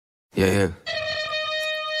Yeah.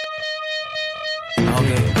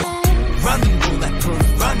 Okay. Run, bulletproof,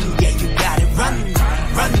 run, yeah, you got it, run.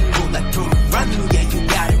 Run, bulletproof, run, yeah, you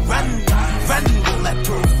got it, run. Run,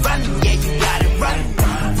 bulletproof, run, yeah, you got it, run.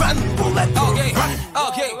 Run, bulletproof, okay. run.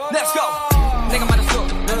 Okay, let's go. 내가 말했어.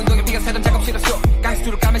 너는 너의 비가 새던 작업 싫었어.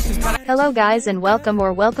 강수로 까매진 바람. Hello guys and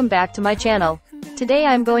welcome back to my channel. Today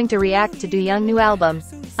I'm going to react to DOYOUNG new album.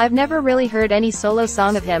 I've never really heard any solo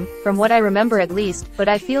song of him, from what I remember at least, but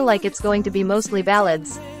I feel like it's going to be mostly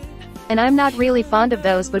ballads. And I'm not really fond of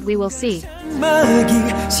those, but we will see.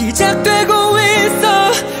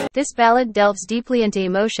 This ballad delves deeply into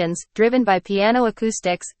emotions, driven by piano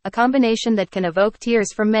acoustics, a combination that can evoke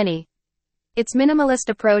tears from many. Its minimalist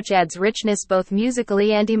approach adds richness both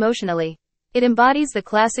musically and emotionally. It embodies the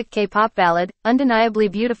classic K-pop ballad, undeniably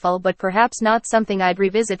beautiful but perhaps not something I'd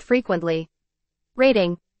revisit frequently.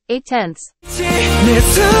 Rating: 8/10.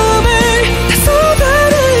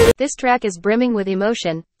 This track is brimming with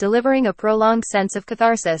emotion, delivering a prolonged sense of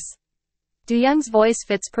catharsis. DOYOUNG's voice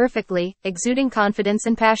fits perfectly, exuding confidence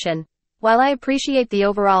and passion. While I appreciate the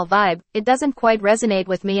overall vibe, it doesn't quite resonate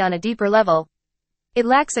with me on a deeper level. It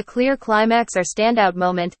lacks a clear climax or standout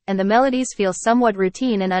moment, and the melodies feel somewhat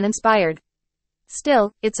routine and uninspired.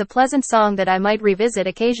 Still, it's a pleasant song that I might revisit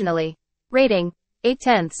occasionally. Rating: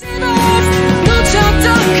 8/10.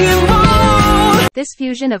 This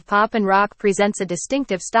fusion of pop and rock presents a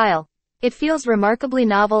distinctive style. It feels remarkably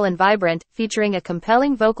novel and vibrant, featuring a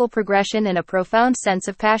compelling vocal progression and a profound sense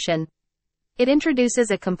of passion. It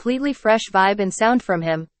introduces a completely fresh vibe and sound from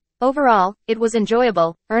him. Overall, it was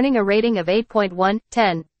enjoyable, earning a rating of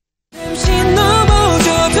 8.1/10.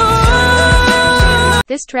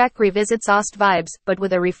 This track revisits OST vibes, but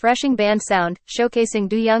with a refreshing band sound, showcasing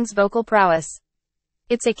DOYOUNG's vocal prowess.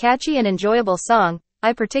 It's a catchy and enjoyable song.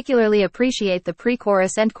 I particularly appreciate the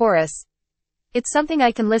pre-chorus and chorus. It's something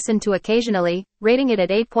I can listen to occasionally, rating it at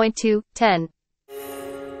 8.2/10.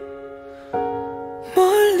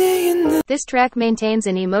 This track maintains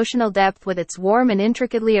an emotional depth with its warm and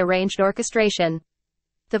intricately arranged orchestration.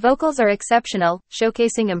 The vocals are exceptional,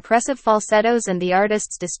 showcasing impressive falsettos and the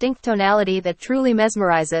artist's distinct tonality that truly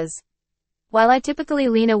mesmerizes. While I typically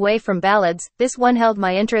lean away from ballads, this one held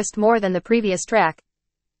my interest more than the previous track.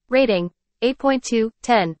 Rating: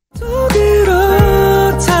 8.2/10.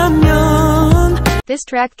 This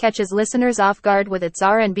track catches listeners off guard with its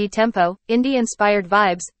R&B tempo, indie-inspired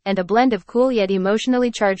vibes, and a blend of cool yet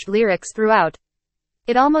emotionally charged lyrics throughout.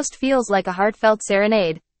 It almost feels like a heartfelt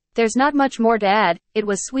serenade. There's not much more to add, it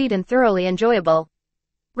was sweet and thoroughly enjoyable.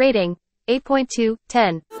 Rating: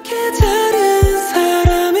 8.2/10.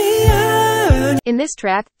 In this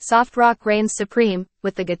track, soft rock reigns supreme,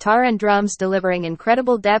 with the guitar and drums delivering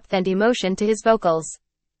incredible depth and emotion to his vocals.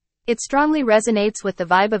 It strongly resonates with the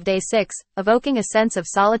vibe of Day 6, evoking a sense of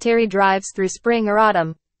solitary drives through spring or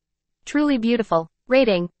autumn. Truly beautiful.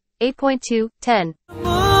 Rating: 8.2/10.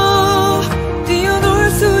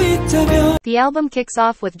 The album kicks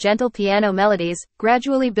off with gentle piano melodies,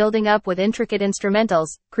 gradually building up with intricate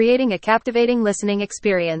instrumentals, creating a captivating listening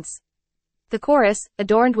experience. The chorus,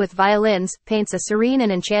 adorned with violins, paints a serene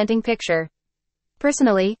and enchanting picture.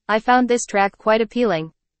 Personally, I found this track quite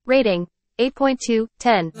appealing. Rating: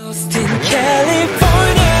 8.2/10.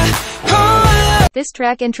 This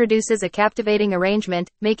track introduces a captivating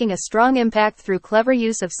arrangement, making a strong impact through clever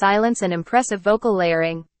use of silence and impressive vocal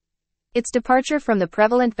layering. Its departure from the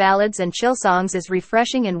prevalent ballads and chill songs is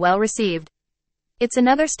refreshing and well received. It's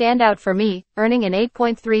another standout for me, earning an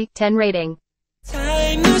 8.3/10 rating.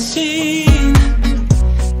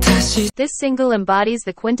 This single embodies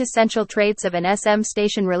the quintessential traits of an SM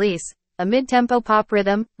station release: a mid-tempo pop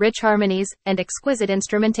rhythm, rich harmonies, and exquisite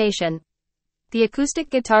instrumentation. The acoustic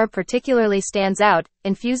guitar particularly stands out,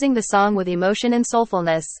 infusing the song with emotion and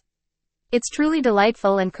soulfulness. It's truly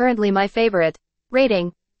delightful and currently my favorite.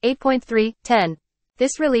 Rating: 8.3/10.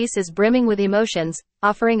 This release is brimming with emotions,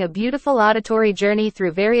 offering a beautiful auditory journey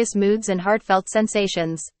through various moods and heartfelt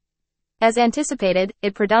sensations. As anticipated,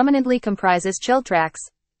 it predominantly comprises chill tracks.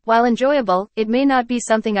 While enjoyable, it may not be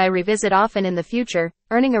something I revisit often in the future,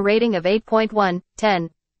 earning a rating of 8.1/10.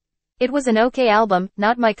 It was an okay album,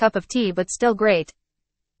 not my cup of tea but still great.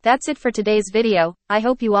 That's it for today's video. I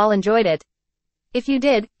hope you all enjoyed it. If you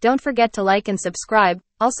did, don't forget to like and subscribe.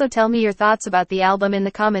 Also tell me your thoughts about the album in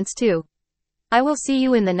the comments too. I will see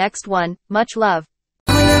you in the next one. Much love.